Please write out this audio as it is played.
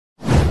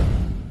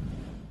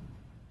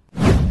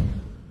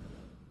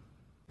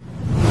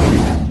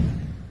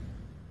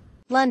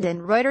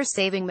London. Reuters.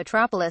 Saving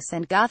Metropolis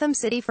and Gotham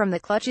City from the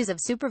clutches of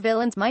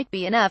supervillains might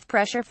be enough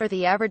pressure for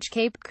the average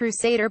Cape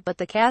Crusader, but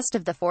the cast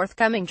of the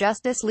forthcoming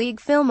Justice League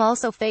film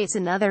also face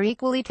another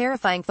equally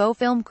terrifying foe,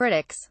 film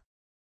critics.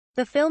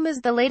 The film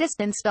is the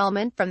latest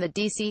installment from the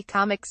DC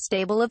Comics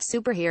stable of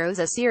superheroes,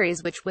 a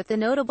series which, with the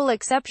notable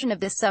exception of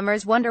this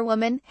summer's Wonder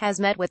Woman, has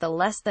met with a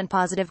less than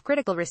positive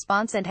critical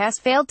response and has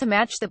failed to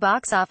match the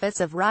box office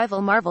of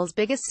rival Marvel's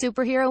biggest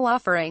superhero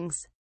offerings.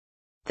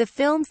 The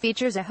film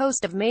features a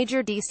host of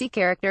major DC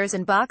characters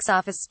and box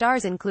office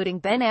stars, including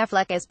Ben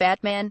Affleck as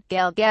Batman,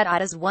 Gal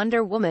Gadot as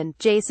Wonder Woman,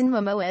 Jason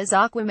Momoa as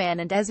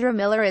Aquaman, and Ezra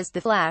Miller as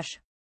The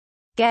Flash.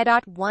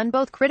 Gadot won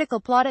both critical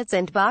plaudits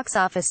and box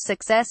office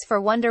success for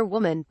Wonder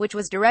Woman, which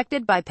was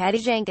directed by Patty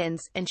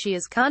Jenkins, and she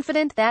is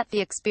confident that the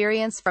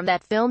experience from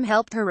that film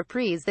helped her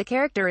reprise the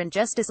character in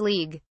Justice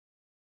League.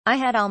 "I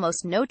had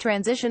almost no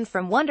transition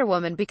from Wonder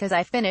Woman because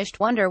I finished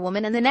Wonder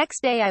Woman and the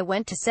next day I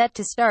went to set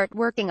to start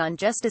working on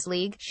Justice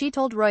League," she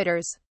told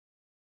Reuters.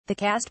 The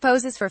cast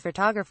poses for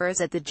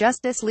photographers at the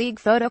Justice League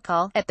photo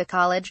call at the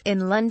College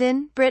in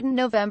London, Britain,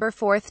 November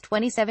 4,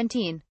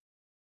 2017.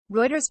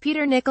 Reuters.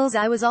 Peter Nichols.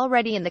 "I was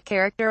already in the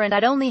character and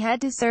I'd only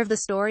had to serve the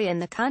story in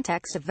the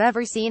context of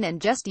every scene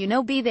and just,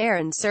 be there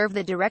and serve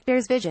the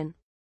director's vision."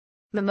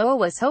 Momoa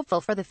was hopeful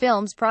for the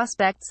film's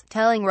prospects,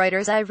 telling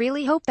Reuters, "I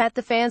really hope that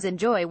the fans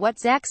enjoy what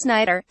Zack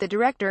Snyder, the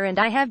director, and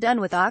I have done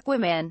with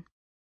Aquaman."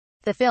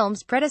 The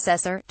film's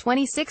predecessor,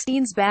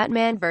 2016's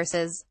Batman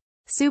vs.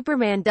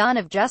 Superman: Dawn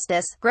of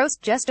Justice,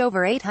 grossed just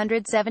over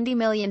 $870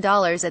 million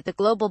at the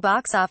global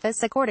box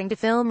office according to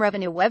film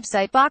revenue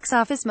website Box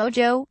Office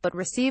Mojo, but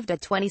received a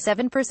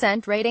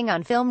 27% rating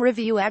on film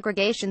review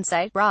aggregation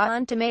site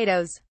Rotten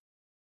Tomatoes.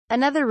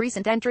 Another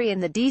recent entry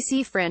in the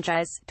DC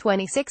franchise,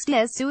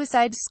 2016's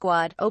Suicide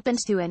Squad, opened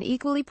to an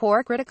equally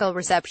poor critical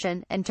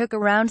reception, and took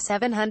around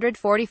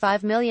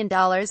 $745 million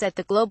at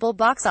the global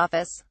box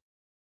office.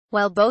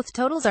 While both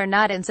totals are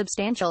not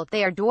insubstantial,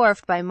 they are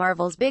dwarfed by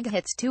Marvel's big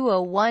hits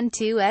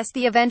 2012's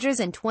The Avengers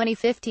and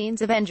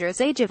 2015's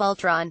Avengers Age of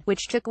Ultron,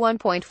 which took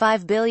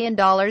 $1.5 billion and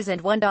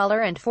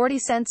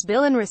 $1.40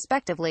 billion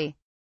respectively.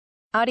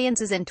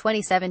 Audiences in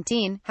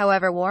 2017,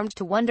 however, warmed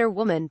to Wonder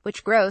Woman,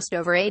 which grossed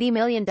over $80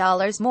 million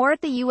more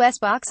at the U.S.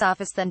 box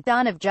office than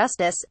Dawn of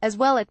Justice, as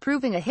well at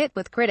proving a hit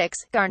with critics,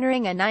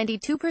 garnering a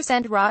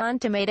 92% Rotten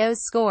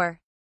Tomatoes score.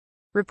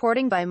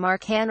 Reporting by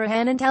Mark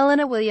Hanrahan and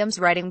Helena Williams.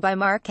 Writing by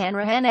Mark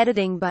Hanrahan.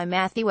 Editing by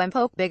Matthew M.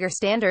 Pope. Bigger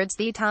Standards.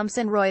 The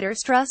Thomson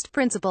Reuters Trust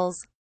Principles.